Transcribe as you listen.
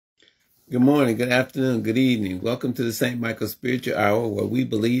Good morning, good afternoon, good evening. Welcome to the St. Michael Spiritual Hour, where we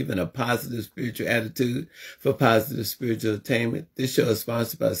believe in a positive spiritual attitude for positive spiritual attainment. This show is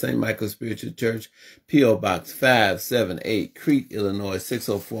sponsored by St. Michael Spiritual Church, P.O. Box 578, Crete, Illinois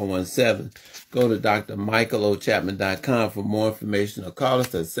 60417. Go to drmichaelochapman.com for more information or call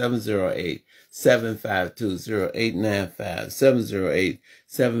us at 708-752-0895,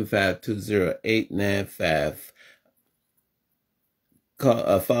 708-752-0895.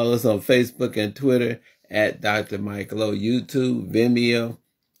 Follow us on Facebook and Twitter at Dr. Michael O, YouTube, Vimeo.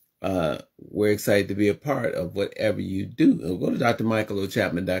 We're excited to be a part of whatever you do. Go to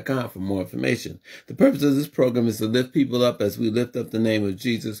drmichaelochapman.com for more information. The purpose of this program is to lift people up as we lift up the name of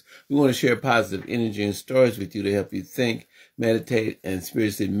Jesus. We want to share positive energy and stories with you to help you think, meditate, and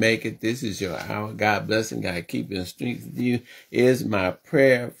spiritually make it. This is your hour. God bless and God keep you and strengthen you is my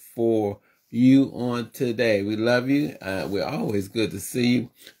prayer for you on today. We love you. We're always good to see you,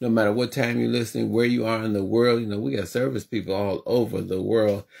 no matter what time you're listening, where you are in the world. You know, we got service people all over the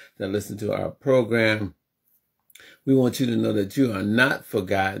world that listen to our program. We want you to know that you are not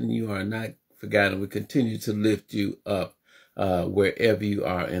forgotten. You are not forgotten. We continue to lift you up wherever you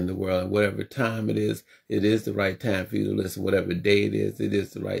are in the world. And whatever time it is the right time for you to listen. Whatever day it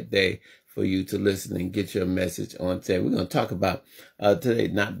is the right day for you to listen and get your message on today. We're going to talk about today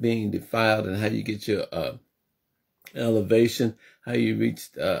not being defiled and how you get your elevation, how you reach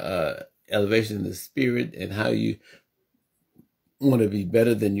elevation in the spirit, and how you want to be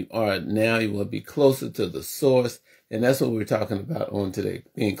better than you are now. You want to be closer to the source. And that's what we're talking about on today.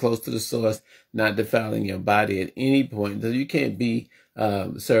 Being close to the source, not defiling your body at any point. You can't be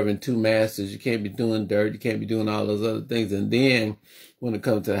serving two masters. You can't be doing dirt. You can't be doing all those other things. And then when it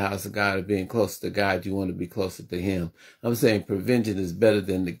comes to the house of God or being closer to God, you want to be closer to Him. I'm saying prevention is better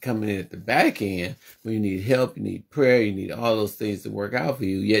than the coming in at the back end when you need help, you need prayer, you need all those things to work out for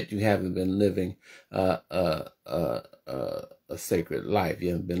you, yet you haven't been living a sacred life. You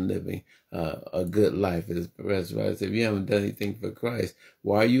haven't been living a good life. As Professor Wright said, if you haven't done anything for Christ,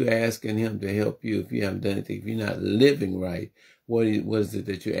 why are you asking Him to help you if you haven't done anything? If you're not living right, what is it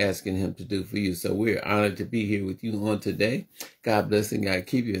that you're asking Him to do for you? So we're honored to be here with you on today. God bless and God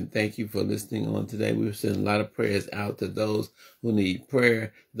keep you, and thank you for listening on today. We're sending a lot of prayers out to those who need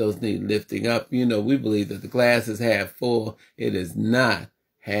prayer, those need lifting up. You know, we believe that the glass is half full. It is not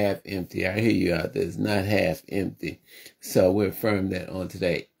half empty. I hear you out there. It's not half empty. So we're affirming that on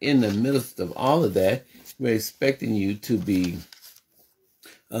today. In the midst of all of that, we're expecting you to be,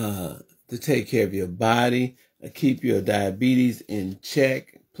 to take care of your body, keep your diabetes in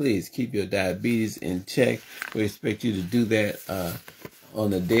check. Please keep your diabetes in check. We expect you to do that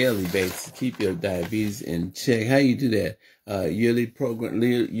on a daily basis. Keep your diabetes in check. How you do that? Yearly program,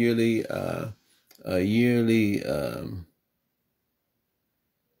 yearly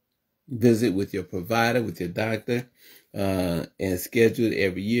visit with your provider, with your doctor, and schedule it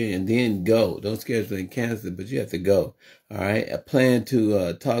every year, and then go. Don't schedule and cancel it, but you have to go. All right. A plan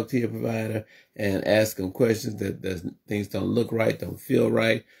to talk to your provider and ask them questions that things don't look right, don't feel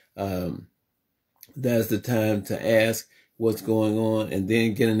right. That's the time to ask what's going on and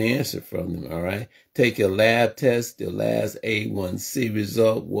then get an answer from them. All right. Take your lab test, your last A1C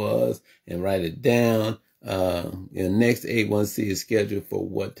result was, and write it down. Your next A1C is scheduled for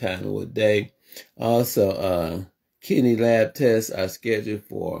what time and what day. Also, kidney lab tests are scheduled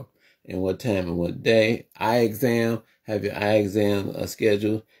for and what time and what day. Eye exam, have your eye exam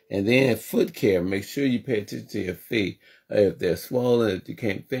scheduled. And then foot care, make sure you pay attention to your feet. If they're swollen, if you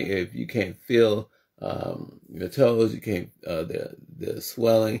can't feel your toes, you can't, they're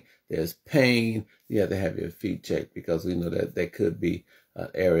swelling, there's pain, you have to have your feet checked, because we know that there could be an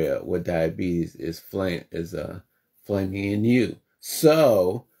area where diabetes is flaming in you.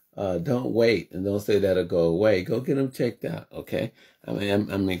 So don't wait and don't say that'll go away. Go get them checked out, okay? I mean,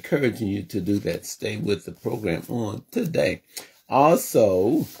 I'm encouraging you to do that. Stay with the program on today.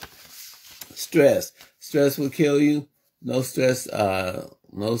 Also, stress. Stress will kill you. No stress.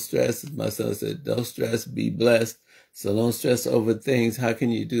 No stress. My son said, don't stress, be blessed. So don't stress over things. How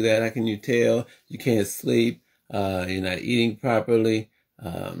can you do that? How can you tell you can't sleep? You're not eating properly.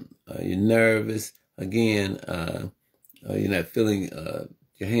 You're nervous. Again, you're not feeling,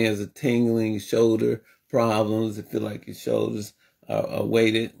 your hands are tingling, shoulder problems. You feel like your shoulders are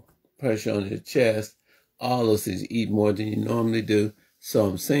weighted, pressure on your chest. All those things. You eat more than you normally do. So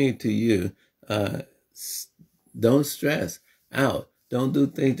I'm saying to you, don't stress out. Don't do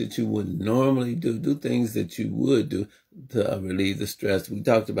things that you wouldn't normally do. Do things that you would do to relieve the stress. We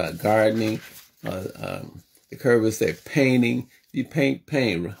talked about gardening. The Curvers said painting. You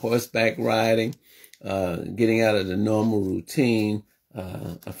paint, horseback riding, getting out of the normal routine,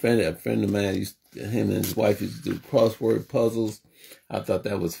 A friend of mine, him and his wife used to do crossword puzzles. I thought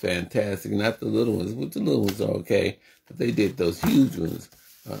that was fantastic. Not the little ones, but the little ones are okay. But they did those huge ones.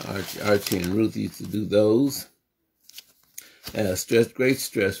 Archie and Ruth used to do those. Great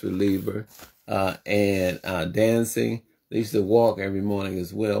stress reliever. And dancing. They used to walk every morning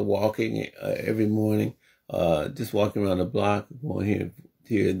as well. Walking every morning. Just walking around the block, going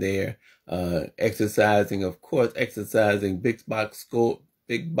here and there. Exercising, of course,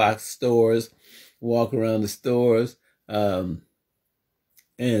 big box stores, walk around the stores, and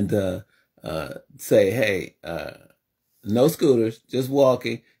say, hey, no scooters, just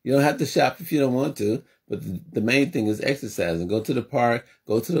walking. You don't have to shop if you don't want to, but the main thing is exercising. Go to the park,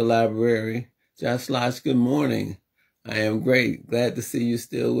 go to the library. Josh Slosh, good morning. I am great. Glad to see you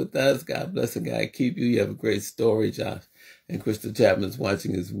still with us. God bless and God keep you. You have a great story, Josh. And Crystal Chapman's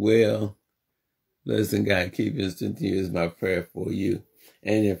watching as well. Bless and God keep you and strengthen you is my prayer for you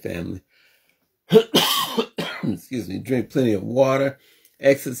and your family. Excuse me. Drink plenty of water.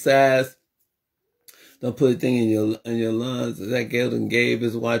 Exercise. Don't put a thing in your lungs. That Gabe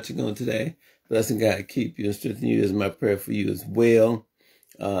is watching on today. Bless and God keep you and strengthen you is my prayer for you as well.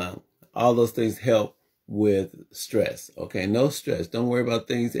 All those things help with stress. Okay, no stress. Don't worry about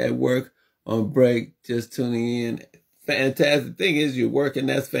things at work, on break, just tuning in. Fantastic thing is you're working.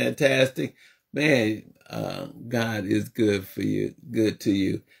 That's fantastic. Man, God is good for you, good to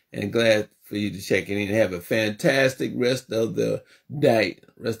you, and glad for you to check in and have a fantastic rest of the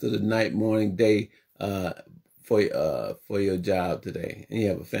night, morning, day, for your job today. And you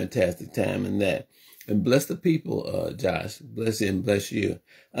have a fantastic time in that. And bless the people, Josh. Bless you and bless you.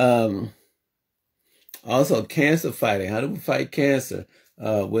 Also, cancer fighting. How do we fight cancer?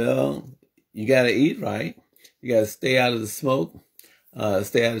 Well, you got to eat right. You got to stay out of the smoke,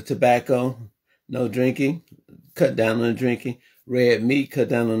 stay out of tobacco, no drinking, cut down on the drinking. Red meat, cut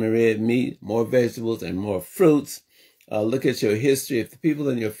down on the red meat, more vegetables and more fruits. Look at your history. If the people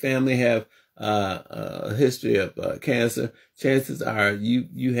in your family have a history of cancer, chances are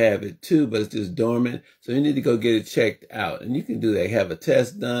you have it too, but it's just dormant. So you need to go get it checked out. And you can do that. Have a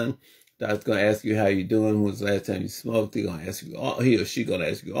test done. Doctor's going to ask you how you're doing. When was the last time you smoked? They're going to ask you he or she going to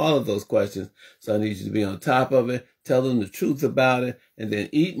ask you all of those questions. So I need you to be on top of it. Tell them the truth about it. And then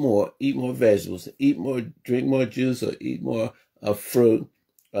eat more vegetables, drink more juice, or eat more fruit.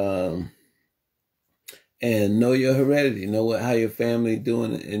 And know your heredity. Know how your family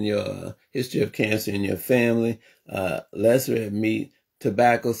doing in your history of cancer in your family. Less red meat,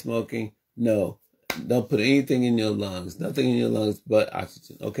 tobacco smoking. No. Don't put anything in your lungs, nothing in your lungs but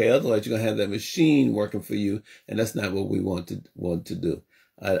oxygen. Okay, otherwise you're gonna have that machine working for you, and that's not what we want to do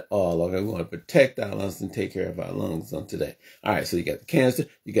at all. Okay, we want to protect our lungs and take care of our lungs on today. All right, so you got the cancer,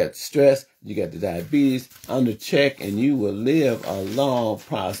 you got the stress, you got the diabetes under check, and you will live a long,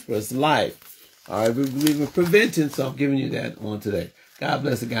 prosperous life. All right, we believe in prevention, so I'm giving you that on today. God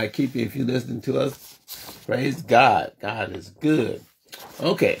bless and God keep you. If you're listening to us, praise God. God is good.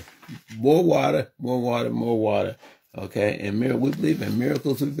 Okay. More water. Okay, and we believe in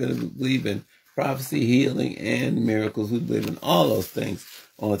miracles. We believe in prophecy, healing, and miracles. We believe in all those things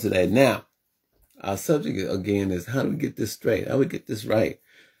on today. Now, our subject again is how do we get this straight? How do we get this right?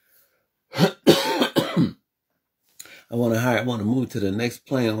 I want to move to the next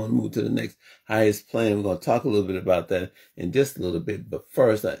plane. I want to move to the next highest plane. We're going to talk a little bit about that in just a little bit. But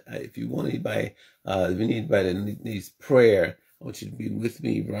first, if you want anybody, if you need anybody that needs prayer, I want you to be with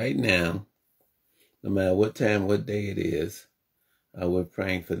me right now, no matter what time, what day it is. We're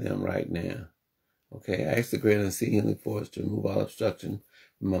praying for them right now. Okay, I ask the great unseen healing force to remove all obstruction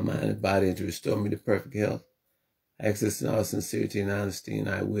from my mind and body and to restore me to perfect health. I ask this in all sincerity and honesty, and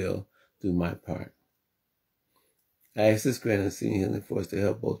I will do my part. I ask this great unseen healing force to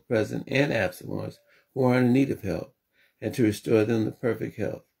help both present and absent ones who are in need of help and to restore them to perfect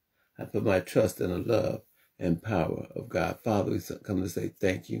health. I put my trust in the love and power of God. Father, we come to say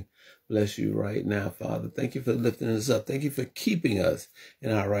thank you. Bless you right now, Father. Thank you for lifting us up. Thank you for keeping us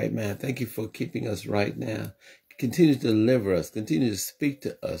in our right mind. Thank you for keeping us right now. Continue to deliver us. Continue to speak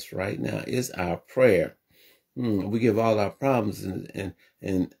to us right now is our prayer. We give all our problems and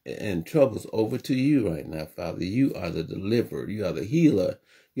troubles over to you right now, Father. You are the deliverer. You are the healer.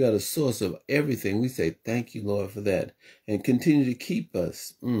 You are the source of everything. We say thank you, Lord, for that. And continue to keep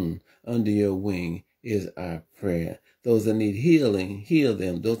us under your wing is our prayer. Those that need healing, heal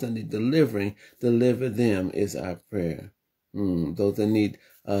them. Those that need delivering, deliver them is our prayer. Those that need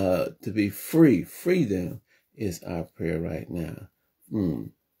to be free, free them is our prayer right now.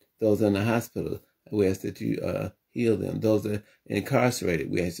 Those in the hospital, we ask that you heal them. Those that are incarcerated,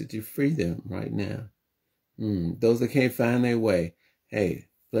 we ask that you free them right now. Those that can't find their way, Hey,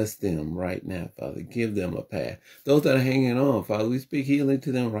 bless them right now, Father. Give them a path. Those that are hanging on, Father, we speak healing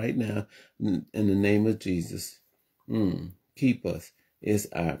to them right now in the name of Jesus. Keep us is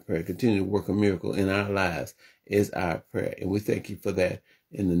our prayer. Continue to work a miracle in our lives is our prayer. And we thank you for that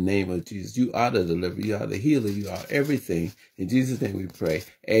in the name of Jesus. You are the deliverer. You are the healer. You are everything. In Jesus' name we pray.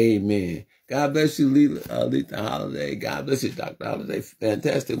 Amen. God bless you, Letha Holiday. God bless you, Dr. Holiday.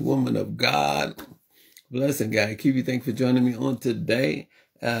 Fantastic woman of God. Blessing, God. Keep you. Thank you for joining me on today.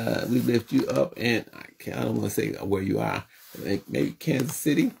 We lift you up, and I don't want to say where you are. Maybe Kansas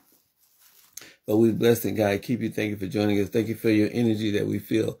City. But we bless and God keep you. Thank you for joining us. Thank you for your energy that we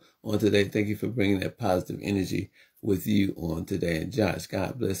feel on today. Thank you for bringing that positive energy with you on today. And Josh,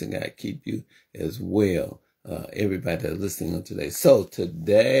 God bless and God keep you as well. Everybody that's listening on today. So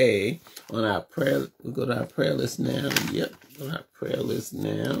today on our prayer, we'll go to our prayer list now. Yep, go to our prayer list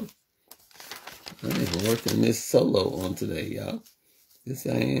now. I'm working this solo on today, y'all. Yes,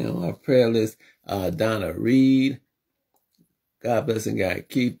 I am. Our prayer list, Donna Reed. God bless and God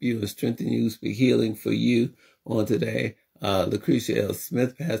keep you and strengthen you, speak healing for you on today. Lucretia L.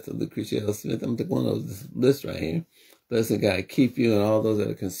 Smith, Pastor Lucretia L. Smith. I'm taking one of this list right here. Bless and God keep you and all those that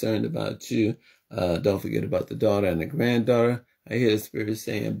are concerned about you. Don't forget about the daughter and the granddaughter. I hear the Spirit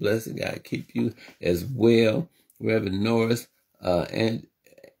saying, bless and God keep you as well. Reverend Norris, and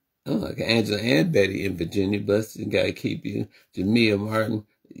Angela and Betty in Virginia. Bless and God keep you. Jamia Martin.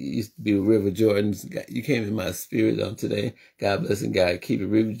 Used to be River Jordan's. You came in my spirit on today. God bless and God keep you.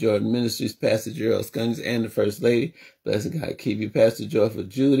 River Jordan Ministries, Pastor Gerald Scunges, and the First Lady. Bless and God keep you. Pastor Joyful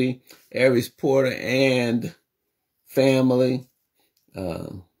Judy, Aries Porter, and family.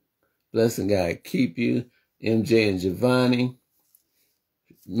 Bless and God keep you. MJ and Giovanni.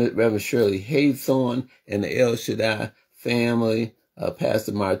 Reverend Shirley Haythorne and the El Shaddai family.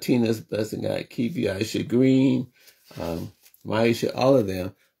 Pastor Martinez, bless and God keep you. Aisha Green, Maisha, all of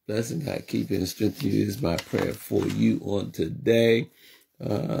them. Bless and God keep you and strengthen you is my prayer for you on today.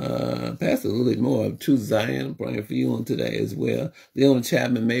 Pastor Lily Moore of Truth Zion, I'm praying for you on today as well. Leona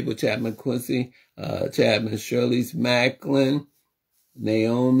Chapman, Mabel Chapman, Quincy, Chapman, Shirley's Macklin,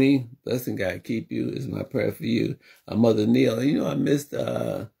 Naomi, bless and God keep you is my prayer for you. Mother Neil, you know, I missed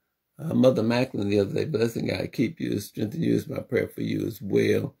Mother Macklin the other day. Bless and God keep you, strengthen you is my prayer for you as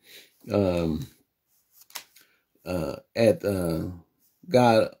well.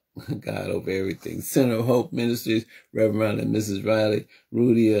 God over everything. Center of Hope Ministries, Reverend Riley and Mrs. Riley,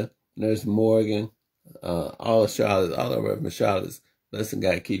 Rudia, Nurse Morgan, all Charlotte, all of Reverend Charlotte's. Bless and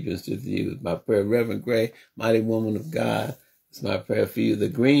God keep you and strengthen you is my prayer. Reverend Gray, mighty woman of God, it's my prayer for you. The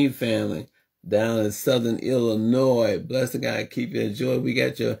Green family down in Southern Illinois. Bless and God keep you. Enjoy. We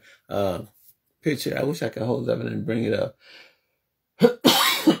got your picture. I wish I could hold it up and bring it up.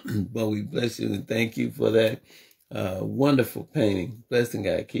 But we bless you and thank you for that wonderful painting. Bless and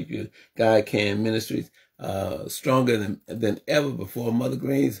God keep you. God Can Ministries, stronger than ever before. Mother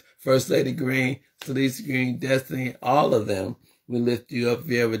Green's, First Lady Green, Celeste Green, Destiny, all of them. We lift you up. If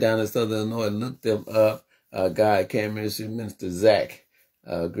you're ever down in Southern Illinois, look them up. God Can Ministries, Minister Zach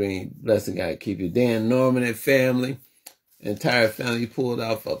Green. Bless and God keep you. Dan Norman and family. Entire family pulled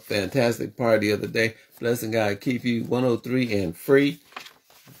off a fantastic party the other day. Bless and God keep you. 103 and free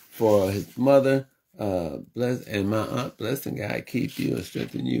for his mother. Bless and my aunt. Bless and God keep you and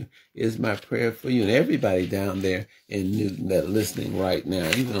strengthen you is my prayer for you and everybody down there in Newton that are listening right now,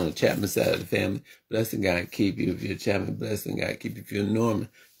 even on the Chapman side of the family. Bless and God keep you. If you're Chapman, bless and God keep you. If you're Norman,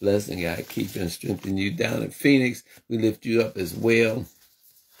 bless and God keep you and strengthen you. Down in Phoenix, we lift you up as well.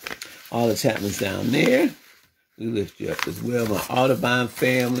 All the Chapmans down there, we lift you up as well. My Audubon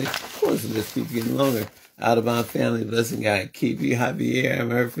family, of course, let's keep getting longer. Audubon family, bless and God keep you. Javier, I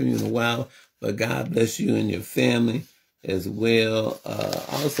haven't heard from you in a while, but God bless you and your family as well.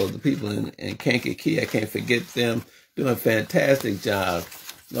 Also, the people in Kankakee, I can't forget them, doing a fantastic job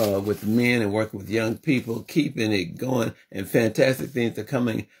with men and working with young people, keeping it going, and fantastic things are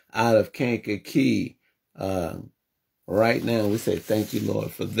coming out of Kankakee right now. We say thank you,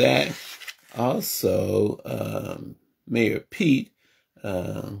 Lord, for that. Also, Mayor Pete,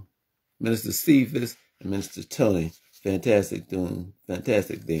 Minister Cephas, and Minister Tony, doing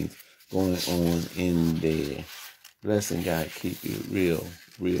fantastic things going on in there. Blessing God keep you real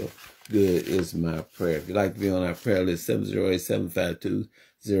good is my prayer. If you'd like to be on our prayer list,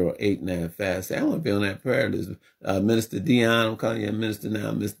 708-752-0895. Say, I want to be on that prayer list. Minister Dion, I'm calling you a minister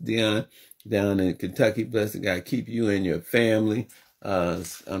now, Mr. Dion, down in Kentucky. Blessing God keep you and your family. I'm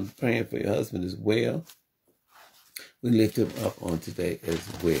praying for your husband as well. We lift him up on today as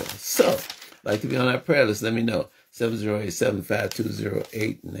well. So, like to be on our prayer list, let me know.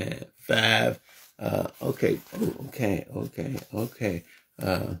 708-752-0895. Okay. Oh, okay.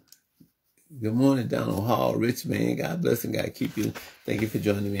 Good morning, Donald Hall, rich man. God bless and God keep you. Thank you for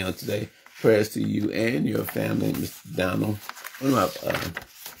joining me on today. Prayers to you and your family, Mr. Donald. One of my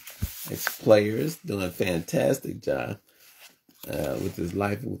ex-players doing a fantastic job with his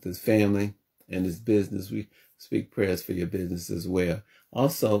life and with his family and his business. We speak prayers for your business as well.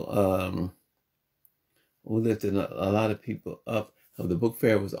 Also, we lifted a lot of people up. The book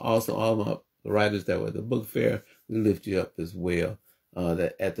fair was also all the writers that were at the book fair. We lift you up as well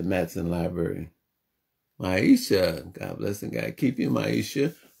at the Matson Library. Maisha, God bless and God keep you,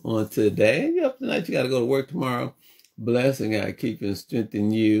 Maisha. On today, up tonight, you got to go to work tomorrow. Bless and God keep you and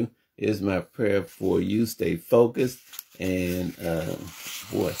strengthen you is my prayer for you. Stay focused. And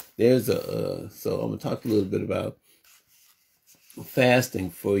boy, there's so I'm going to talk a little bit about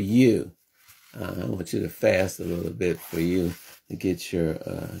fasting for you. I want you to fast a little bit for you to get your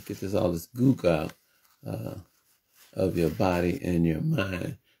get all this gook out of your body and your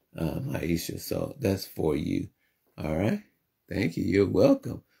mind, Maisha. So that's for you. All right. Thank you. You're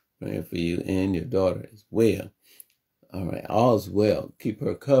welcome. Praying for you and your daughter as well. All right. All's well. Keep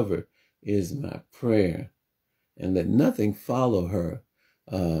her covered is my prayer. And let nothing follow her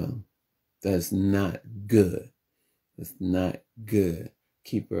that's not good. It's not good.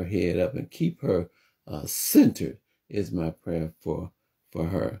 Keep her head up and keep her centered is my prayer for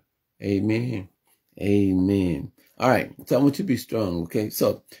her. Amen. Amen. All right. So I want you to be strong. Okay.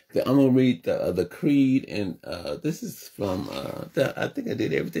 So I'm going to read the creed. And this is from, I think I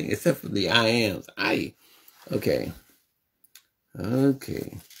did everything except for the I ams. Okay.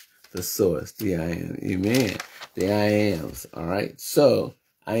 Okay. The source, the I am. Amen. The I ams. All right. So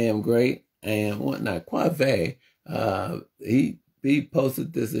I am great. I am whatnot. Quave. He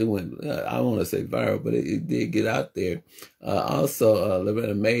posted this. It went, I want to say viral, but it did get out there. Also,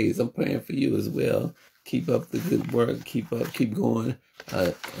 Loretta Mays, I'm praying for you as well. Keep up the good work. Keep going.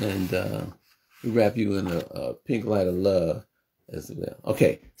 And we wrap you in a pink light of love as well.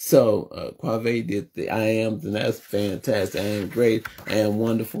 Okay, so Quave did the I am, and that's fantastic. I am great. I am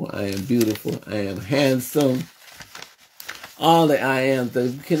wonderful. I am beautiful. I am handsome. All the I am,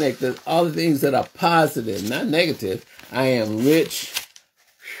 connected, all the things that are positive, not negative. I am rich.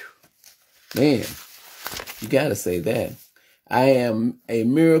 Man, you got to say that. I am a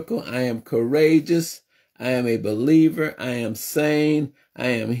miracle. I am courageous. I am a believer. I am sane. I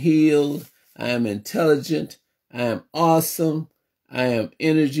am healed. I am intelligent. I am awesome. I am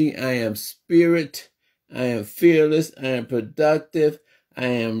energy. I am spirit. I am fearless. I am productive. I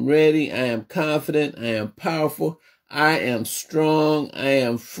am ready. I am confident. I am powerful. I am strong. I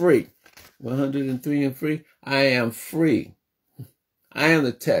am free. 103 and free. I am free. I am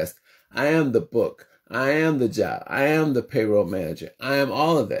the test. I am the book. I am the job. I am the payroll manager. I am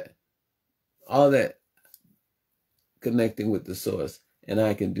all of that. All that connecting with the source. And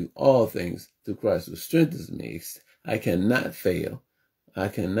I can do all things through Christ who strengthens me. I cannot fail. I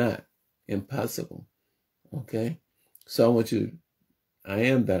cannot. Impossible. Okay? So I want you, I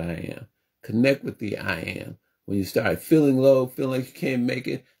am that I am. Connect with the I am. When you start feeling low, feeling like you can't make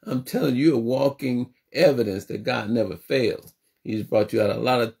it, I'm telling you, you're walking evidence that God never fails. He's brought you out of a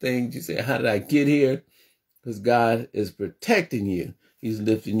lot of things. You say, how did I get here? Because God is protecting you. He's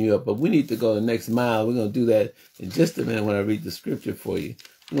lifting you up. But we need to go the next mile. We're going to do that in just a minute when I read the scripture for you.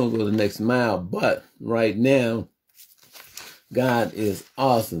 We're going to go the next mile. But right now, God is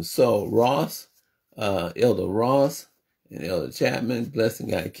awesome. So Ross, Elder Ross, and Elder Chapman, blessing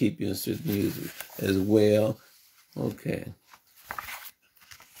God keep you and strengthen you as well. Okay.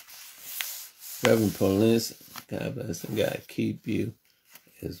 Reverend Paulinus, God bless and God keep you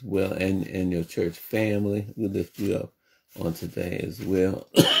as well, and your church family. We lift you up on today as well.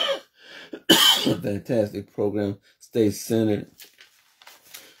 Fantastic program. Stay centered.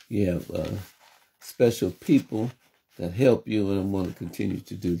 You have special people that help you, and I want to continue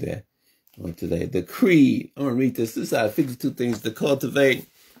to do that on today. The Creed. I'm going to read this. This is out of 52 Things to Cultivate.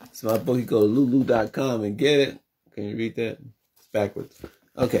 It's my book. You go to lulu.com and get it. Can you read that? It's backwards.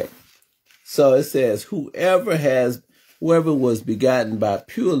 Okay. So it says, whoever was begotten by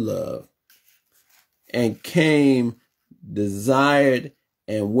pure love and came desired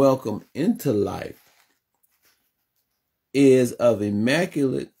and welcomed into life is of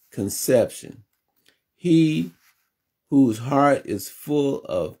immaculate conception. He whose heart is full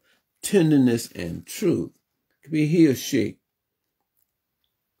of tenderness and truth. It could be he or she.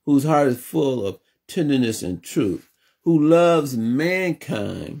 Whose heart is full of tenderness and truth. Who loves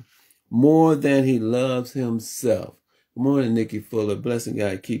mankind more than he loves himself. Good morning, Nikki Fuller. Blessing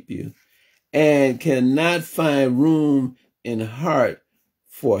God keep you. And cannot find room in heart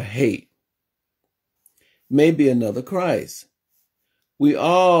for hate. may be another Christ. We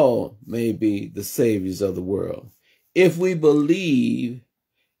all may be the saviors of the world if we believe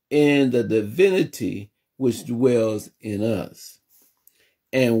in the divinity which dwells in us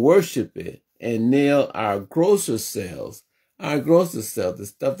and worship it and nail our grosser selves,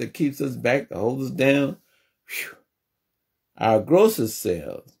 the stuff that keeps us back, that holds us down, our grosser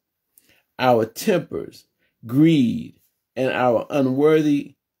selves, our tempers, greed, and our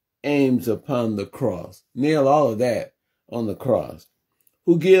unworthy aims upon the cross. Nail all of that on the cross.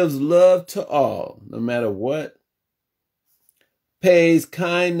 Who gives love to all, no matter what, pays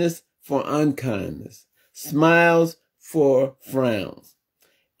kindness for unkindness, smiles for frowns,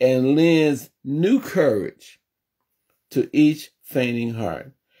 and lends new courage to each fainting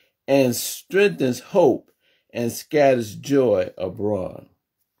heart, and strengthens hope and scatters joy abroad.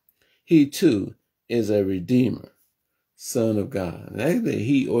 He too is a redeemer, son of God. And actually,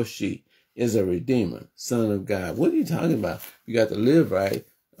 he or she is a redeemer, son of God. What are you talking about? You got to live right.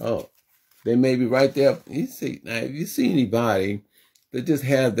 Oh, they may be right there. You see, now, if you see anybody that just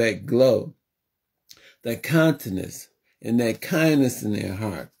have that glow, that countenance, and that kindness in their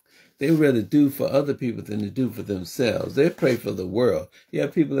heart, they rather do for other people than to do for themselves. They pray for the world. You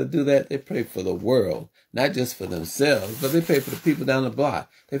have people that do that. They pray for the world, not just for themselves, but they pray for the people down the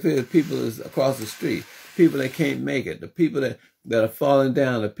block. They pray for the people across the street, people that can't make it, the people that are falling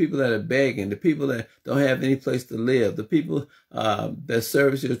down, the people that are begging, the people that don't have any place to live, the people that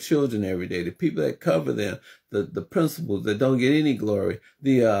service your children every day, the people that cover them, the principals that don't get any glory,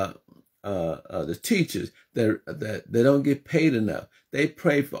 the teachers that don't get paid enough. They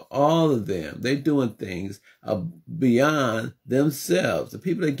pray for all of them. They're doing things beyond themselves. The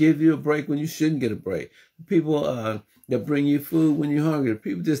people that give you a break when you shouldn't get a break. The people that bring you food when you're hungry. The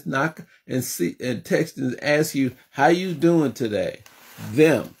people just knock and text and ask you, how you doing today?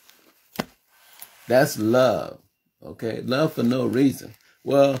 Them. That's love. Okay? Love for no reason.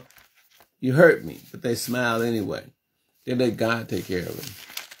 Well, you hurt me, but they smile anyway. They let God take care of it.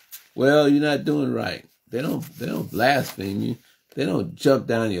 Well, you're not doing right. They don't blaspheme you. They don't jump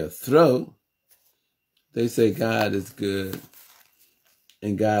down your throat. They say God is good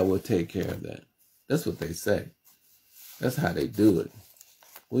and God will take care of that. That's what they say. That's how they do it.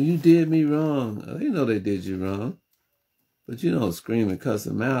 Well, you did me wrong. They know they did you wrong. But you don't scream and cuss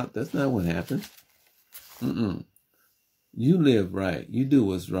them out. That's not what happens. You live right. You do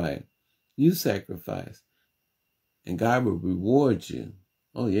what's right. You sacrifice. And God will reward you.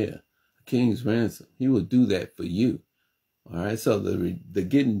 Oh, yeah. A king's ransom. He will do that for you. All right, so the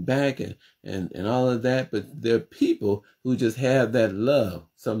getting back and all of that, but there are people who just have that love,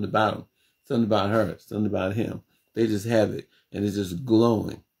 something about them, something about her, something about him. They just have it, and it's just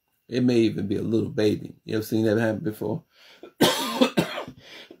glowing. It may even be a little baby. You ever seen that happen before?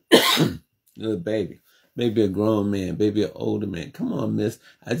 Little baby. Maybe a grown man, maybe an older man. Come on, miss,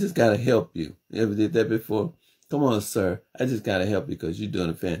 I just got to help you. You ever did that before? Come on, sir, I just got to help you because you're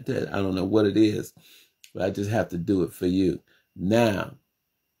doing a fantastic. I don't know what it is, but I just have to do it for you. Now,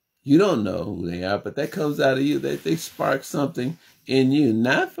 you don't know who they are, but that comes out of you. They spark something in you,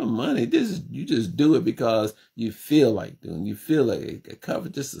 not for money. You just do it because you feel like doing. You feel like it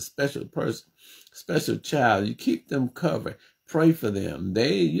covers just a special person, special child. You keep them covered. Pray for them.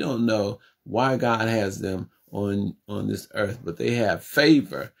 You don't know why God has them on this earth, but they have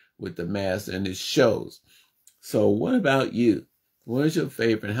favor with the Master, and it shows. So what about you? Where's your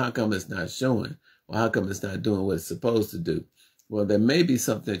favor, and how come it's not showing? Well, how come it's not doing what it's supposed to do? Well, there may be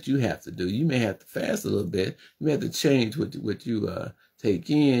something that you have to do. You may have to fast a little bit. You may have to change what you take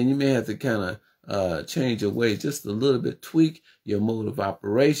in. You may have to kind of change your ways just a little bit, tweak your mode of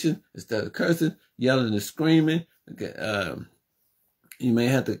operation. Instead of cursing, yelling, and screaming, you may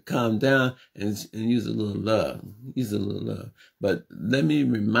have to calm down and use a little love. Use a little love. But let me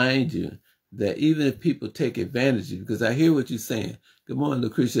remind you that even if people take advantage of you, because I hear what you're saying. Good morning,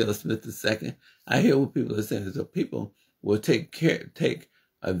 Lucretia L. Smith II. I hear what people are saying. So people will take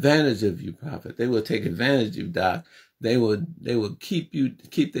advantage of you, prophet. They will take advantage of you, doc. They will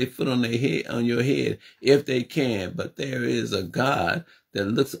keep their foot on your head if they can. But there is a God that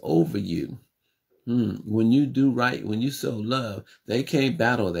looks over you. When you do right, when you sow love, they can't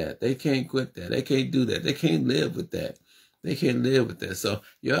battle that. They can't quit that. They can't do that. They can't live with that. They can't live with that. So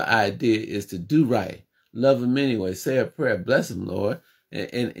your idea is to do right. Love them anyway. Say a prayer. Bless them, Lord.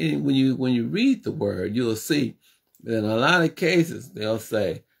 And when you read the word, you'll see that in a lot of cases, they'll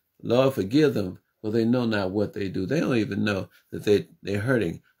say, Lord, forgive them, for they know not what they do. They don't even know that they're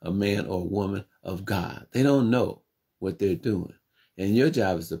hurting a man or a woman of God. They don't know what they're doing. And your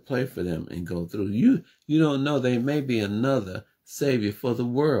job is to pray for them and go through. You don't know. There may be another Savior for the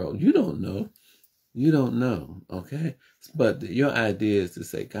world. You don't know. You don't know, okay? But your idea is to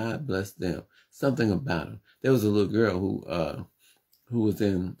say, God bless them. Something about them. There was a little girl who was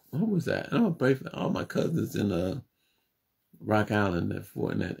in, what was that? I don't pray for all my cousins in Rock Island,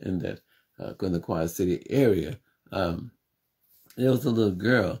 in the Quad City area. There was a little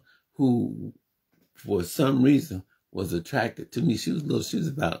girl who, for some reason, was attracted to me. She was little. She was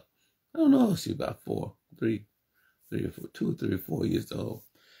about, I don't know, she was about 2 or 3 or 4 years old.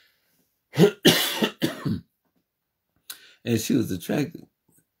 And she was attracted.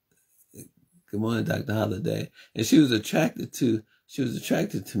 Good morning, Dr. Holiday. And she was attracted to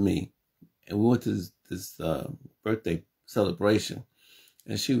me. And we went to this birthday celebration.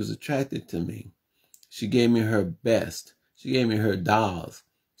 And she was attracted to me. She gave me her best. She gave me her dolls.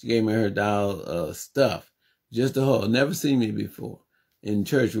 She gave me her doll stuff. Just to hold. Never seen me before. In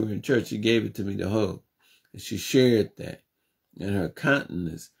church, we were in church. She gave it to me to hold. And she shared that. And her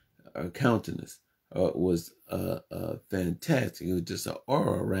countenance was fantastic. It was just an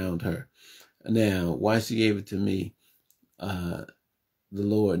aura around her. Now, why she gave it to me, the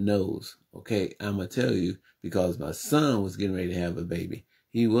Lord knows. Okay, I'm going to tell you, because my son was getting ready to have a baby.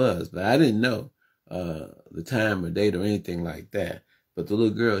 He was, but I didn't know the time or date or anything like that. But the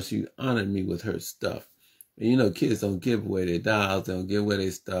little girl, she honored me with her stuff. And you know, kids don't give away their dolls. They don't give away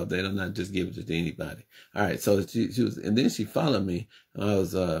their stuff. They don't not just give it to anybody. All right, so she was, and then she followed me.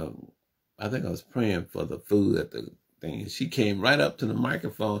 I think I was praying for the food at the thing. She came right up to the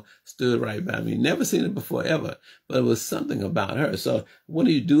microphone, stood right by me. Never seen it before, ever. But it was something about her. So what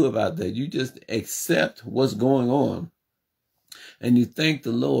do you do about that? You just accept what's going on. And you thank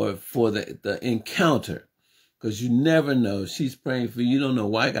the Lord for the encounter. Because you never know. She's praying for you. You don't know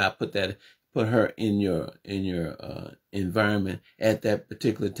why God put her in your environment at that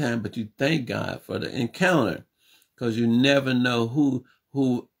particular time. But you thank God for the encounter. Because you never know who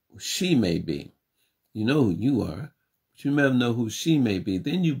she may be. You know who you are, but you never know who she may be.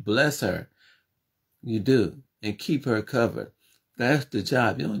 Then you bless her. You do. And keep her covered. That's the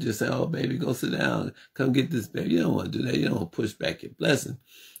job. You don't just say, oh, baby, go sit down. Come get this baby. You don't want to do that. You don't want to push back your blessing.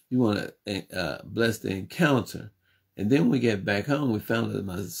 You want to bless the encounter. And then when we get back home, we found that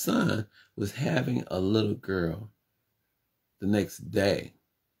my son was having a little girl the next day.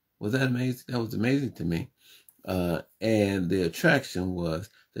 Was that amazing? That was amazing to me. And the attraction was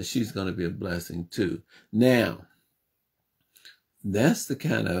that she's going to be a blessing too. Now, that's the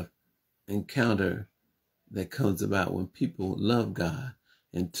kind of encounter that comes about when people love God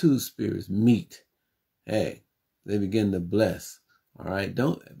and two spirits meet. Hey, they begin to bless. All right.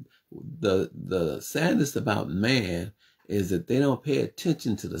 The sadness about man is that they don't pay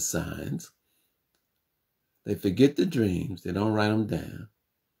attention to the signs. They forget the dreams. They don't write them down.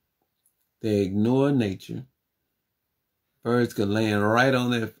 They ignore nature. Birds can land right on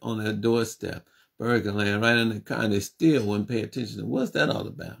their doorstep. Birds can land right in their car, and they still wouldn't pay attention to what's that all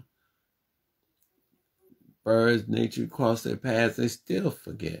about. Birds, nature cross their paths, they still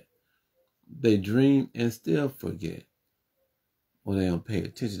forget. They dream and still forget. Well, they don't pay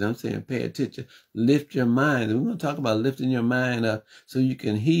attention. I'm saying pay attention. Lift your mind. We're going to talk about lifting your mind up so you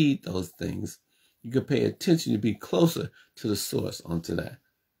can heed those things. You can pay attention to be closer to the source onto that.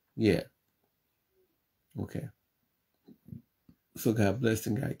 Yeah. Okay. So God bless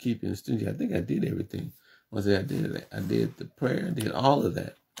and God keep you in the studio. I think I did everything. Once I did it, I did the prayer. I did all of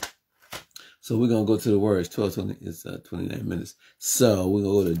that. So we're going to go to the words. 12:20 is 29 minutes. So we're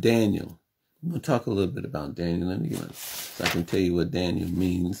going to go to Daniel. I'm going to talk a little bit about Daniel. Let me get it so I can tell you what Daniel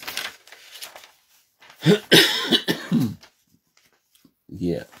means.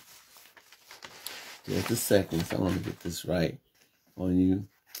 Yeah. Just a second. So I want to get this right on you.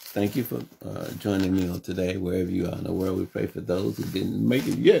 Thank you for joining me on today, wherever you are in the world. We pray for those who didn't make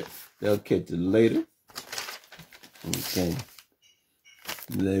it yet. They'll catch it later. Okay.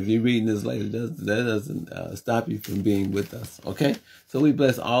 If you're reading this later, that doesn't stop you from being with us. Okay? So we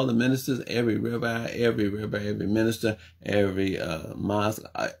bless all the ministers, every rabbi, every minister, every mosque,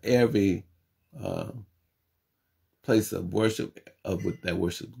 every place of worship that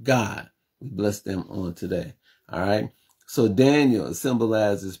worship God. We bless them on today. All right? So Daniel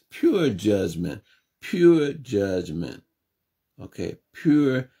symbolizes pure judgment. Pure judgment. Okay?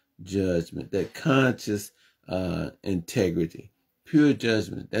 Pure judgment. That conscious integrity. Pure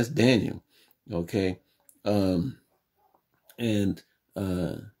judgment. That's Daniel. Okay. And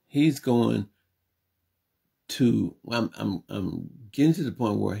he's going to, I'm getting to the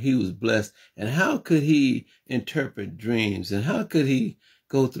point where he was blessed. And how could he interpret dreams? And how could he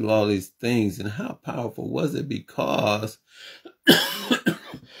go through all these things? And how powerful was it? Because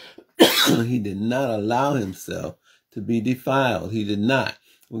he did not allow himself to be defiled. He did not.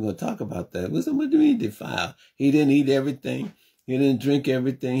 We're going to talk about that. What do you mean defile? He didn't eat everything. He didn't drink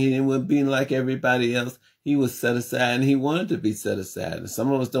everything. He didn't want to be like everybody else. He was set aside, and he wanted to be set aside. And some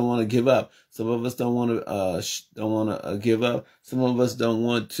of us don't want to give up. Some of us don't want to give up. Some of us don't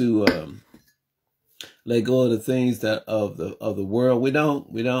want to let go of the things that of the world. We don't.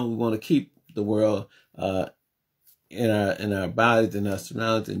 We want to keep the world in our bodies and our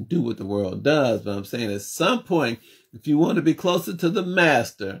surroundings and do what the world does. But I'm saying at some point, if you want to be closer to the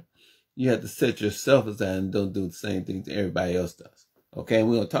master, you have to set yourself aside and don't do the same things everybody else does. Okay,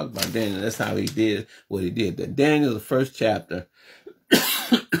 we're going to talk about Daniel. That's how he did what he did. That Daniel, the first chapter.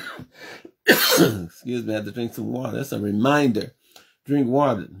 Excuse me, I have to drink some water. That's a reminder. Drink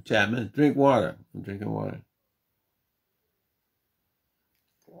water, Chapman. Drink water. I'm drinking water.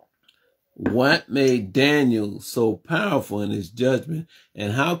 What made Daniel so powerful in his judgment,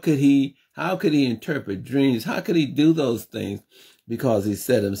 and how could he interpret dreams? How could he do those things? Because he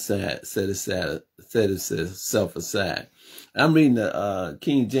set himself aside. I'm reading the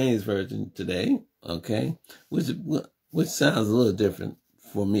King James Version today, okay, which sounds a little different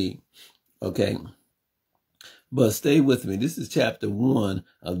for me, okay. But stay with me. This is chapter 1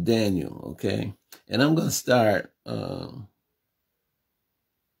 of Daniel, okay, and I'm going to start.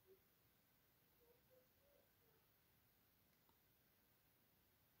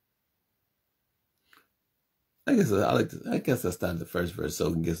 I guess I'll start the first verse so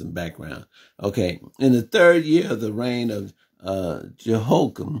we can get some background. Okay. In the 3rd year of the reign of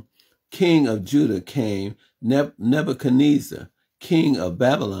Jehoiakim, king of Judah, came Nebuchadnezzar, king of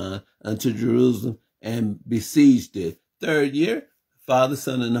Babylon, unto Jerusalem and besieged it. 3rd year, Father,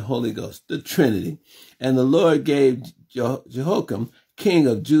 Son, and the Holy Ghost, the Trinity. And the Lord gave Jehoiakim, king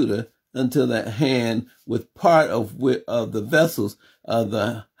of Judah, unto the hand with part of the vessels of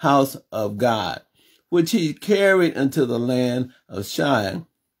the house of God, which he carried into the land of Shinar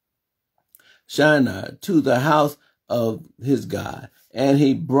to the house of his God. And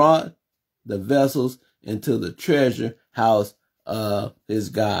he brought the vessels into the treasure house of his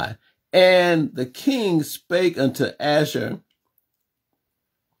God. And the king spake unto Ashpenaz,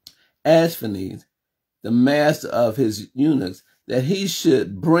 the master of his eunuchs, that he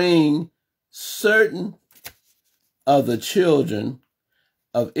should bring certain of the children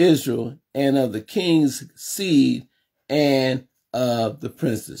of Israel and of the king's seed and of the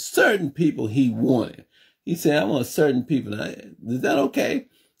princes. Certain people he wanted. He said, I want certain people. Now, is that okay?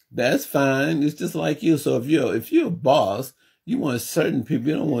 That's fine. It's just like you. So if you're a boss, you want certain people.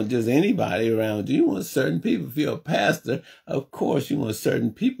 You don't want just anybody around you. You want certain people. If you're a pastor, of course, you want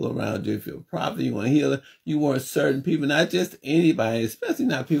certain people around you. If you're a prophet, you want a healer, you want certain people, not just anybody, especially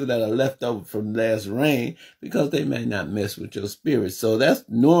not people that are left over from last reign, because they may not mess with your spirit. So that's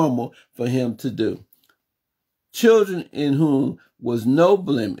normal for him to do. Children in whom was no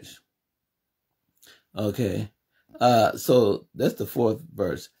blemish. Okay. So that's the 4th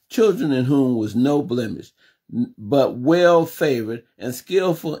verse. Children in whom was no blemish, but well favored and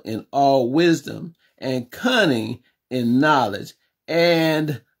skillful in all wisdom and cunning in knowledge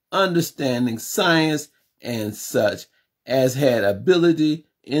and understanding science, and such as had ability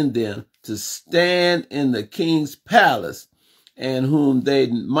in them to stand in the king's palace, and whom they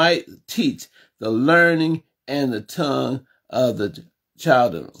might teach the learning and the tongue of the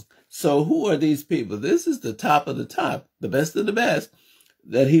Chaldeans. So who are these people? This is the top of the top, the best of the best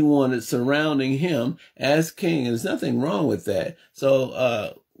that he wanted surrounding him as king. And there's nothing wrong with that.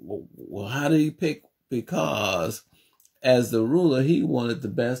 So, well, how did he pick? Because as the ruler, he wanted the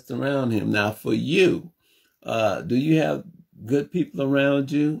best around him. Now, for you, do you have good people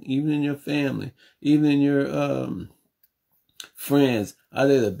around you, even in your family, even in your friends? Are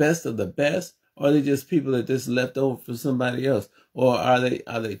they the best of the best? Or are they just people that just left over for somebody else? Or are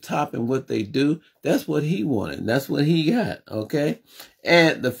they top in what they do? That's what he wanted. That's what he got. Okay.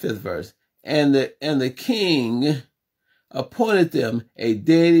 And the 5th verse. And the king appointed them a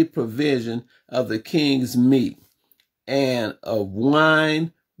daily provision of the king's meat and of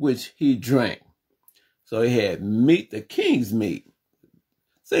wine which he drank. So he had meat, the king's meat.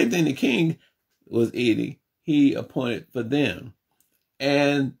 Same thing the king was eating, he appointed for them.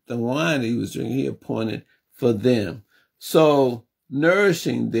 And the wine he was drinking, he appointed for them. So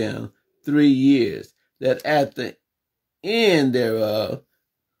nourishing them 3 years, that at the end thereof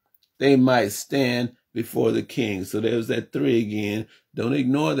they might stand before the king. So there's that 3 again. Don't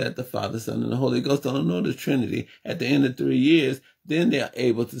ignore that, the Father, Son, and the Holy Ghost. Don't ignore the Trinity. At the end of 3 years, then they're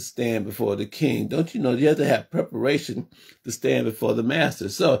able to stand before the king. Don't you know you have to have preparation to stand before the master,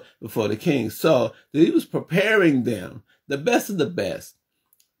 so before the king. So he was preparing them, the best of the best.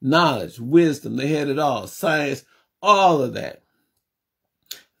 Knowledge, wisdom, they had it all. Science, all of that.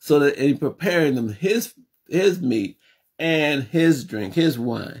 so that he preparing them his meat and his drink, his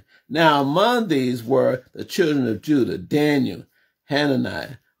wine. Now among these were the children of Judah, Daniel,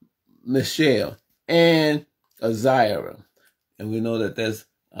 Hananiah, Mishael, and Azariah. And we know that that's,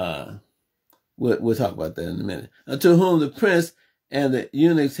 we'll talk about that in a minute. To whom the prince and the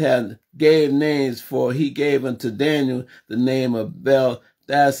eunuchs had gave names, for he gave unto Daniel the name of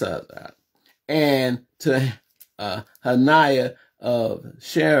Belteshazzar, and to Hananiah of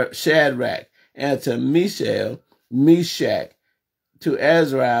Shadrach, and to Mishael, Meshach, to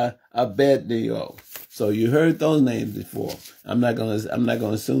Azariah, Abednego. So you heard those names before. I'm not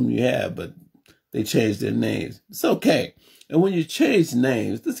gonna assume you have, but they changed their names. It's okay. And when you change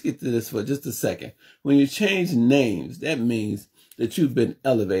names, let's get to this for just a second. When you change names, that means that you've been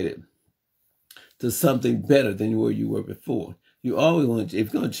elevated to something better than where you were before. You always want, if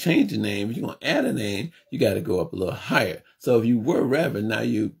you're going to change a name, if you're going to add a name, you got to go up a little higher. So if you were reverend, now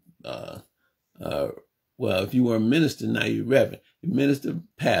you, if you were a minister, now you're reverend. You minister,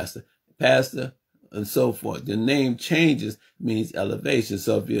 pastor, and so forth. Your name changes means elevation.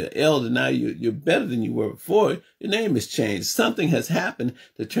 So if you're an elder, now you're better than you were before. Your name has changed. Something has happened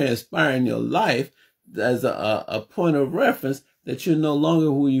to transpire in your life as a point of reference that you're no longer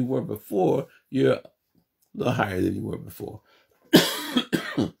who you were before. You're a little higher than you were before.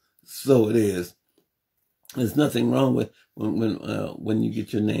 So it is. There's nothing wrong with when you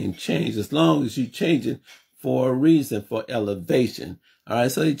get your name changed, as long as you change it for a reason, for elevation. All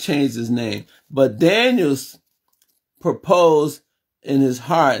right, so he changed his name. But Daniel proposed in his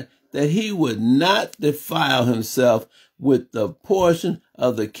heart that he would not defile himself with the portion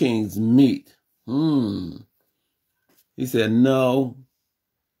of the king's meat. He said, no,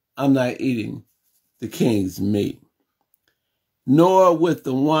 I'm not eating the king's meat, nor with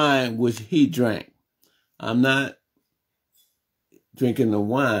the wine which he drank. I'm not drinking the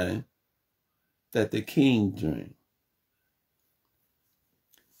wine that the king drank.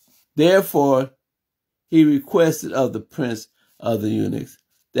 Therefore, he requested of the prince of the eunuchs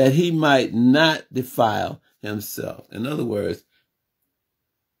that he might not defile himself. In other words,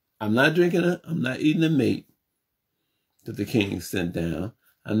 I'm not eating the meat that the king sent down.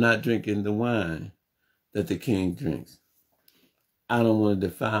 I'm not drinking the wine that the king drinks. I don't want to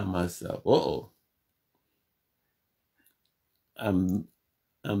defile myself. I'm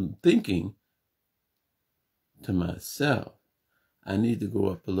thinking to myself, I need to go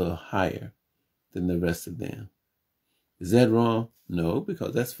up a little higher than the rest of them. Is that wrong? No,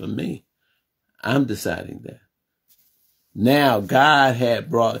 because that's for me. I'm deciding that. Now God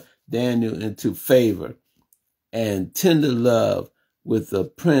had brought Daniel into favor and tender love with the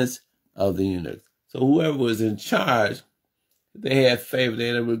prince of the eunuchs. So whoever was in charge, they had favor. They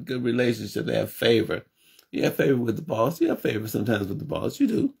had a good relationship. They had favor. You have favor with the boss. You have favor sometimes with the boss. You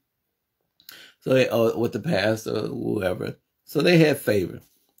do. So with the pastor or whoever. So they had favor.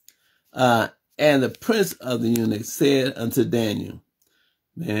 And the prince of the eunuchs said unto Daniel,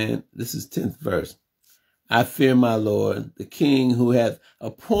 man, this is 10th verse. I fear my Lord, the king who hath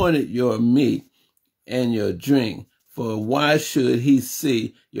appointed your meat and your drink. For why should he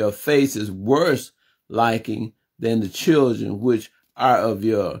see your faces worse liking than the children which are of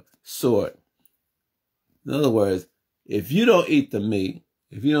your sort? In other words, if you don't eat the meat,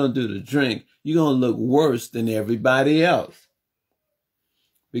 if you don't do the drink, you're going to look worse than everybody else.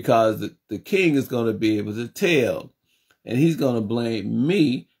 Because the king is going to be able to tell. And he's going to blame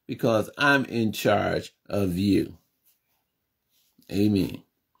me because I'm in charge of you. Amen.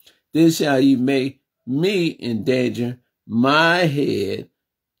 Then shall you make me endanger my head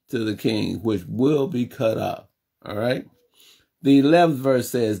to the king, which will be cut off. All right. The 11th verse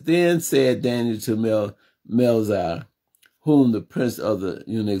says, Then said Daniel to Melzar, whom the prince of the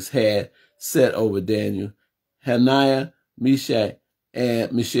eunuchs had set over Daniel, Hananiah, Meshach,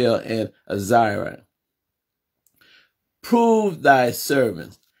 and Mishael, and Azariah, prove thy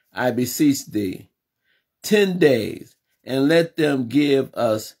servants, I beseech thee, 10 days, and let them give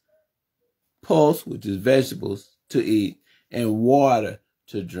us pulse, which is vegetables, to eat, and water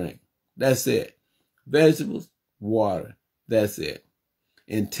to drink. That's it. Vegetables, water. That's it.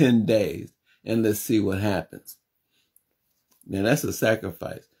 In 10 days. And let's see what happens. Now that's a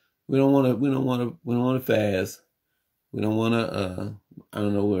sacrifice. We don't want to fast. We don't want to, I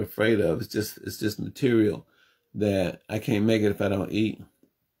don't know what we're afraid of. It's just material that I can't make it if I don't eat.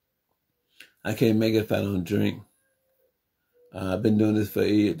 I can't make it if I don't drink. I've been doing this for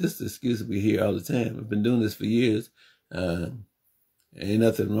years. This is the excuse we hear all the time. I've been doing this for years. Ain't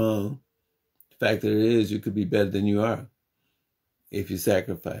nothing wrong. The fact that it is, you could be better than you are if you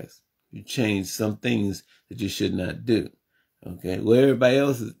sacrifice. You change some things that you should not do. Okay, well, everybody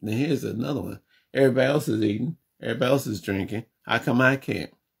else is, now here's another one. Everybody else is eating. Everybody else is drinking. How come I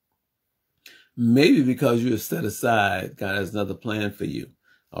can't? Maybe because you are set aside. God has another plan for you.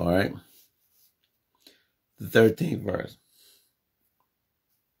 All right. The 13th verse.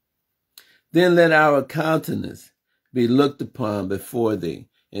 Then let our countenance be looked upon before thee.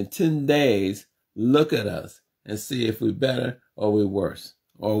 In 10 days, look at us and see if we better or we worse,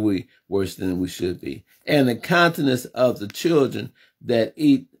 or we worse than we should be. And the countenance of the children that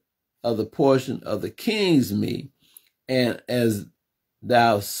eat of the portion of the king's meat, and as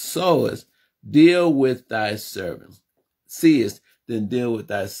thou sowest, deal with thy servants. Seest, then deal with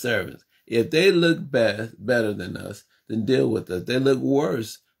thy servants. If they look better than us, then deal with us. They look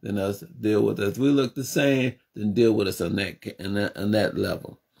worse than us, deal with us. We look the same, then deal with us on that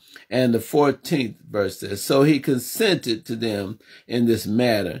level. And the 14th verse says, so he consented to them in this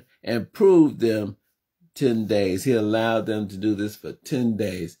matter and proved them 10 days. He allowed them to do this for 10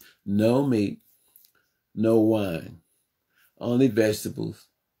 days. No meat, no wine, only vegetables,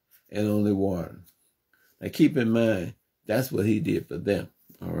 and only water. Now keep in mind, that's what he did for them.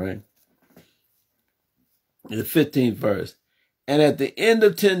 All right. In the 15th verse, and at the end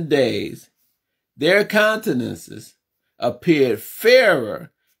of 10 days, their countenances appeared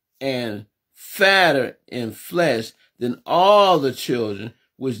fairer and fatter in flesh than all the children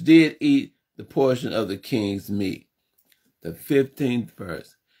which did eat the portion of the king's meat. The 15th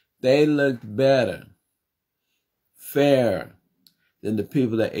verse, they looked better, fairer than the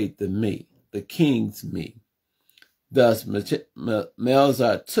people that ate the meat, the king's meat. Thus,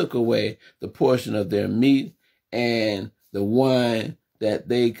 Melzar took away the portion of their meat and the wine that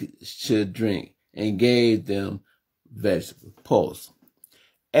they should drink, and gave them vegetables, pulse.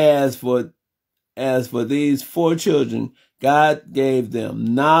 As for these 4 children, God gave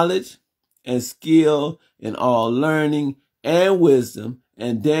them knowledge and skill in all learning and wisdom,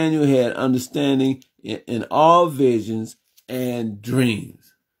 and Daniel had understanding in all visions and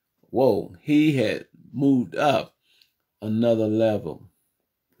dreams. Whoa, he had moved up another level.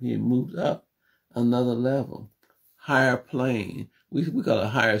 He moved up another level. Higher plane. We call it a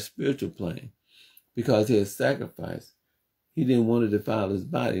higher spiritual plane, because he had sacrificed. He didn't want to defile his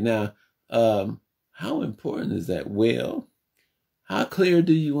body. Now, how important is that? Well, how clear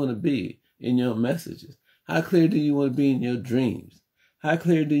do you want to be in your messages? How clear do you want to be in your dreams? How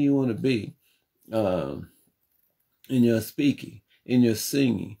clear do you want to be in your speaking, in your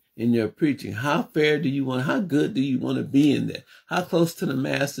singing, in your preaching? How good do you want to be in that? How close to the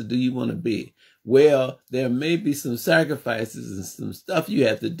master do you want to be? Well, there may be some sacrifices and some stuff you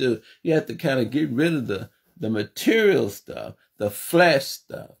have to do. You have to kind of get rid of the material stuff, the flesh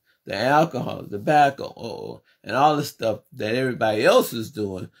stuff, the alcohol, the tobacco, and all the stuff that everybody else is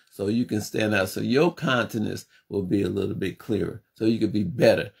doing, so you can stand out. So your countenance will be a little bit clearer, so you can be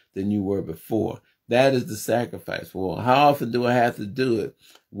better than you were before. That is the sacrifice. Well, how often do I have to do it?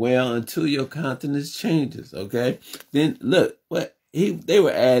 Well, until your countenance changes, okay? Then look, they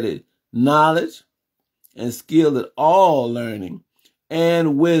were added knowledge and skill at all learning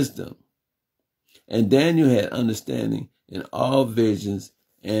and wisdom. And Daniel had understanding in all visions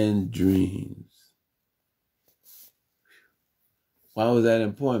and dreams. Why was that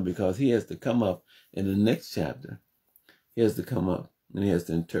important? Because he has to come up in the next chapter. He has to come up and he has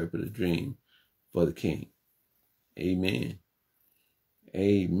to interpret a dream for the king. Amen.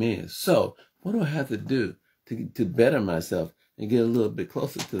 Amen. So, what do I have to do to better myself and get a little bit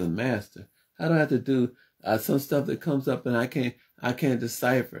closer to the master? How do I have to do some stuff that comes up and I can't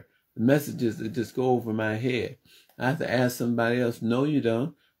decipher? The messages that just go over my head. I have to ask somebody else. No, you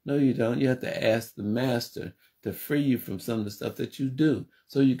don't. No, you don't. You have to ask the master to free you from some of the stuff that you do,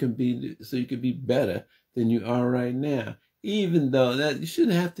 so you can be better than you are right now. Even though that you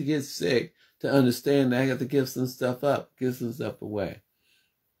shouldn't have to get sick to understand that I have to give some stuff up, give some stuff away.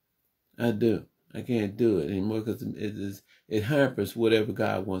 I do. I can't do it anymore because it hampers whatever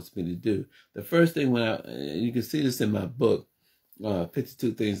God wants me to do. The first thing you can see this in my book,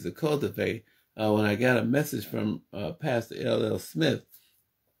 52 Things to Cultivate, when I got a message from Pastor L.L. Smith,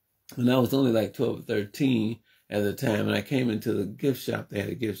 when I was only like 12 or 13 at the time, and I came into the gift shop. They had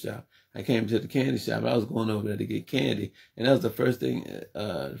a gift shop. I came to the candy shop. I was going over there to get candy, and that was the first thing,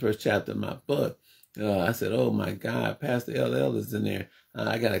 first chapter of my book. I said, oh my God, Pastor L.L. is in there.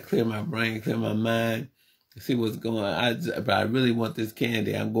 I got to clear my brain, clear my mind, see what's going on. But I really want this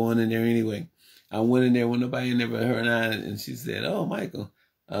candy. I'm going in there anyway. I went in there when nobody never heard of it, and she said, oh, Michael,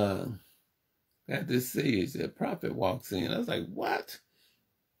 got to see you. She said, prophet walks in. I was like, what?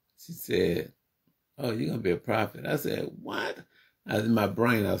 She said, oh, you're going to be a prophet. I said, what? In my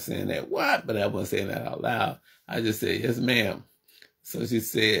brain, I was saying that, what? But I wasn't saying that out loud. I just said, yes, ma'am. So she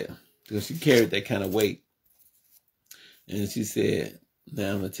said, because she carried that kind of weight. And she said,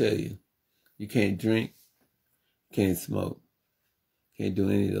 now I'm going to tell you, you can't drink, can't smoke, can't do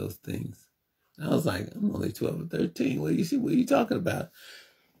any of those things. And I was like, I'm only 12 or 13. What are you talking about?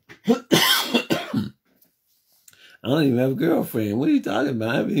 I don't even have a girlfriend. What are you talking about?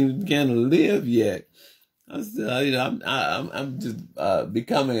 I haven't even begun to live yet. I'm still, I'm just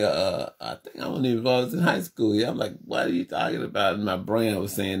becoming I think I don't even know if I was in high school. Yeah, I'm like, what are you talking about? In my brain, I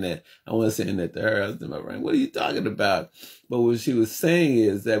was saying that. I wasn't saying that to her. I was in my brain, what are you talking about? But what she was saying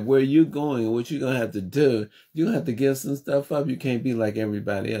is that where you're going and what you're going to have to do, you're going to have to give some stuff up. You can't be like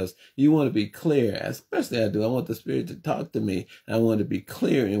everybody else. You want to be clear, especially I do. I want the Spirit to talk to me. I want to be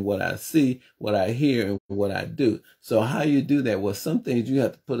clear in what I see, what I hear, and what I do. So how you do that? Well, some things you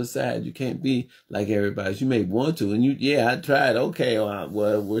have to put aside. You can't be like everybody else. You may want to, and I tried. Okay,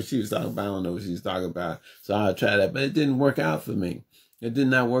 well, what she was talking about, I don't know what she was talking about. So I'll try that, but it didn't work out for me. It did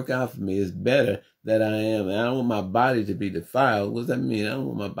not work out for me. It's better that I am. And I don't want my body to be defiled. What does that mean? I don't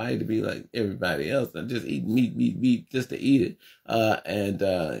want my body to be like everybody else. I just eat meat, just to eat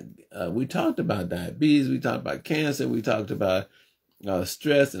it. We talked about diabetes. We talked about cancer. We talked about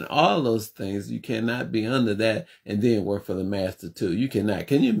stress and all those things. You cannot be under that and then work for the master too. You cannot.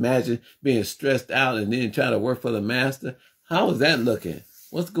 Can you imagine being stressed out and then trying to work for the master? How is that looking?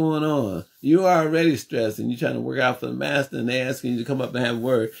 What's going on? You are already stressed and you're trying to work out for the master and they're asking you to come up and have a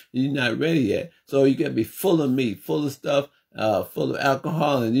word. You're not ready yet. So you got to be full of meat, full of stuff, full of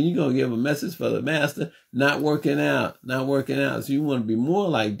alcohol. And then you're going to give a message for the master, not working out. So you want to be more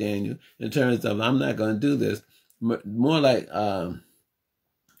like Daniel in terms of, I'm not going to do this. More like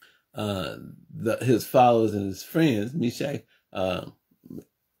his followers and his friends, Meshach and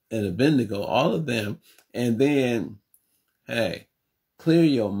Abednego, all of them. And then, hey, clear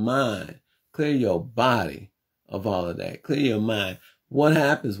your mind, clear your body of all of that. Clear your mind. What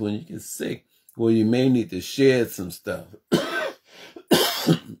happens when you get sick? Well, you may need to shed some stuff.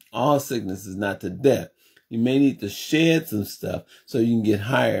 All sickness is not to death. You may need to shed some stuff so you can get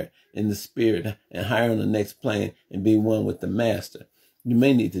higher in the spirit and higher on the next plane and be one with the master. You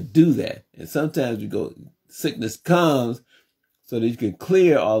may need to do that. And sometimes sickness comes so that you can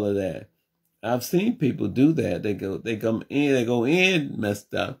clear all of that. I've seen people do that. They go in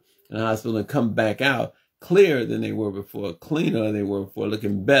messed up in the hospital and come back out clearer than they were before, cleaner than they were before,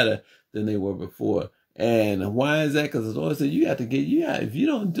 looking better than they were before. And why is that? Because the Lord said, if you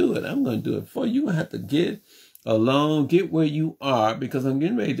don't do it, I'm going to do it for you. You're going to have to get alone, get where you are, because I'm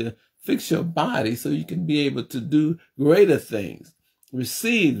getting ready to fix your body so you can be able to do greater things.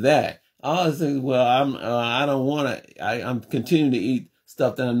 Receive that. All the things, well, I don't want to, I'm continuing to eat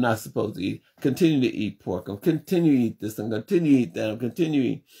stuff that I'm not supposed to eat. Continue to eat pork. I'm continuing to eat this. I'm continuing to eat that. I'm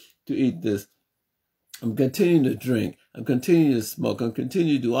continuing to eat this. I'm continuing to drink. I'm continuing to smoke. I'm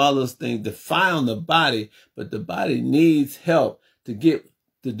continuing to do all those things, defile the body, but the body needs help to do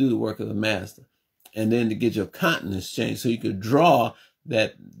the work of the master. And then to get your continence changed so you could draw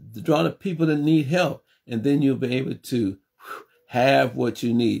the people that need help. And then you'll be able to have what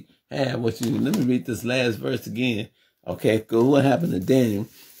you need. Let me read this last verse again. Okay, go. What happened to Daniel?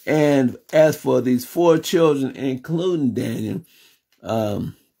 And as for these 4 children, including Daniel,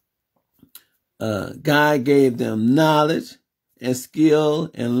 God gave them knowledge and skill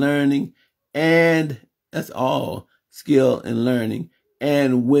and learning, and that's all, skill and learning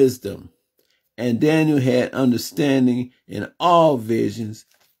and wisdom. And Daniel had understanding in all visions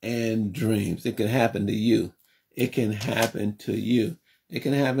and dreams. It can happen to you. It can happen to you. It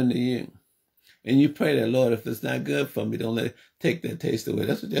can happen to you. And you pray that, Lord, if it's not good for me, don't let it take that taste away.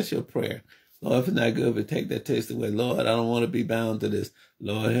 That's your prayer. Lord, if it's not good, but take that taste away. Lord, I don't want to be bound to this.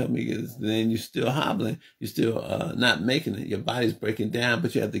 Lord, help me. Then you're still hobbling. You're still not making it. Your body's breaking down,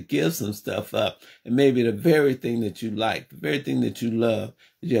 but you have to give some stuff up. And maybe the very thing that you like, the very thing that you love,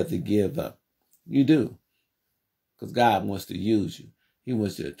 you have to give up. You do. Because God wants to use you. He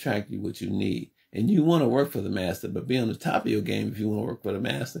wants to attract you what you need. And you want to work for the master, but be on the top of your game. If you want to work for the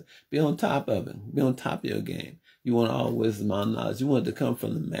master, be on top of it. Be on top of your game. You want all wisdom, all knowledge. You want it to come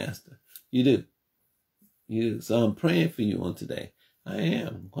from the master. You do. You do. So I'm praying for you on today. I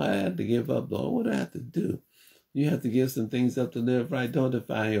am. Why do I have to give up, Lord? What do I have to do? You have to give some things up to live right. Don't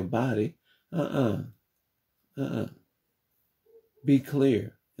defile your body. Be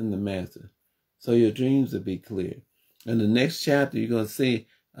clear in the master. So your dreams will be clear. In the next chapter, you're going to see,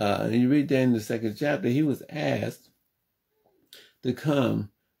 and you read that in the 2nd chapter, he was asked to come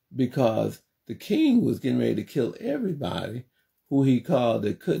because the king was getting ready to kill everybody who he called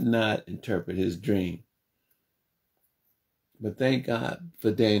that could not interpret his dream. But thank God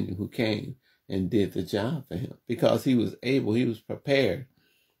for Daniel, who came and did the job for him, because he was able, he was prepared.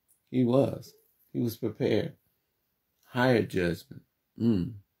 He was prepared. Higher judgment,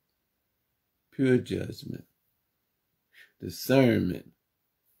 pure judgment, discernment,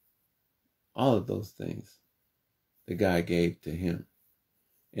 all of those things that God gave to him.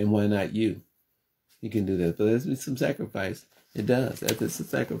 And why not you? He can do that. But there's some sacrifice. It does. That's a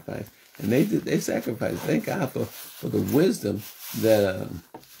sacrifice. And they sacrificed. Thank God for the wisdom that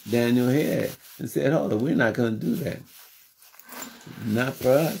Daniel had, and said, hold on, we're not going to do that. Not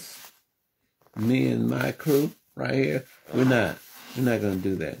for us. Me and my crew right here, we're not going to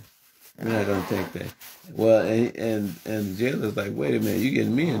do that. We're not going to take that. Well, and the jailer's like, wait a minute, you're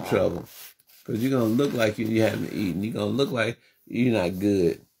getting me in trouble, because you're going to look like you haven't eaten. You're going to look like you're not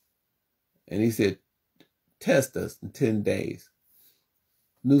good. And he said, test us in 10 days.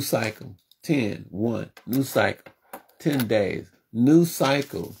 New cycle. 10, 1. New cycle. 10 days. New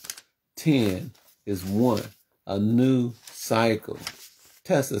cycle. 10 is 1. A new cycle.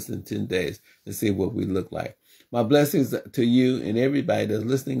 Test us in 10 days and see what we look like. My blessings to you and everybody that's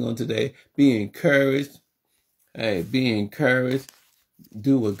listening on today. Be encouraged. Hey, be encouraged.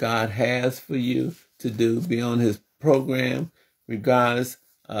 Do what God has for you to do. Be on his program, regardless.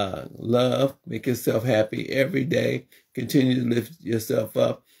 Love. Make yourself happy every day. Continue to lift yourself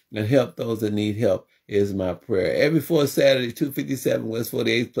up and help those that need help is my prayer. Every fourth Saturday, 257 West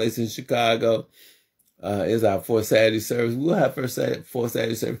 48th Place in Chicago, is our fourth Saturday service. We'll have fourth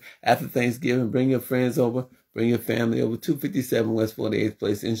Saturday service after Thanksgiving. Bring your friends over. Bring your family over. 257 West 48th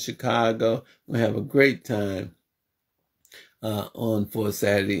Place in Chicago. We'll have a great time on fourth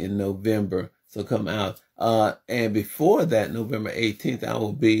Saturday in November. So come out. And before that, November 18th, I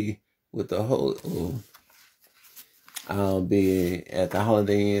will be with the I'll be at the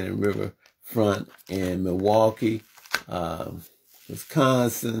Holiday Inn and Riverfront in Milwaukee,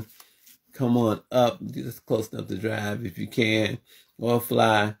 Wisconsin. Come on up, just close enough to drive if you can, or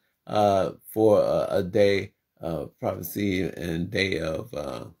fly for a day of prophecy and day of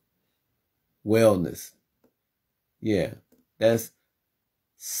wellness. Yeah, that's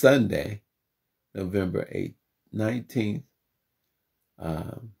Sunday, November 8th, 19th,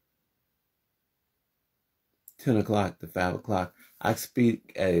 10 o'clock to 5 o'clock. I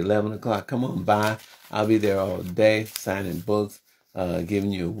speak at 11 o'clock. Come on by. I'll be there all day, signing books,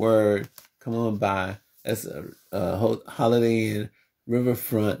 giving you a word. Come on by. That's a Holiday Inn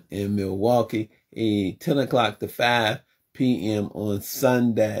Riverfront in Milwaukee, 10 o'clock to 5 p.m. on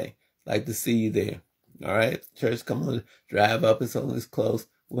Sunday. Like to see you there. All right, church, come on, drive up. It's only close.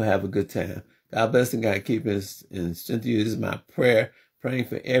 We'll have a good time. God bless and God keep us and strengthen you. This is my prayer. Praying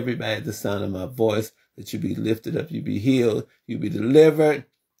for everybody at the sound of my voice, that you be lifted up, you be healed, you be delivered,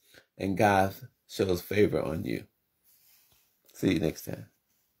 and God shows favor on you. See you next time.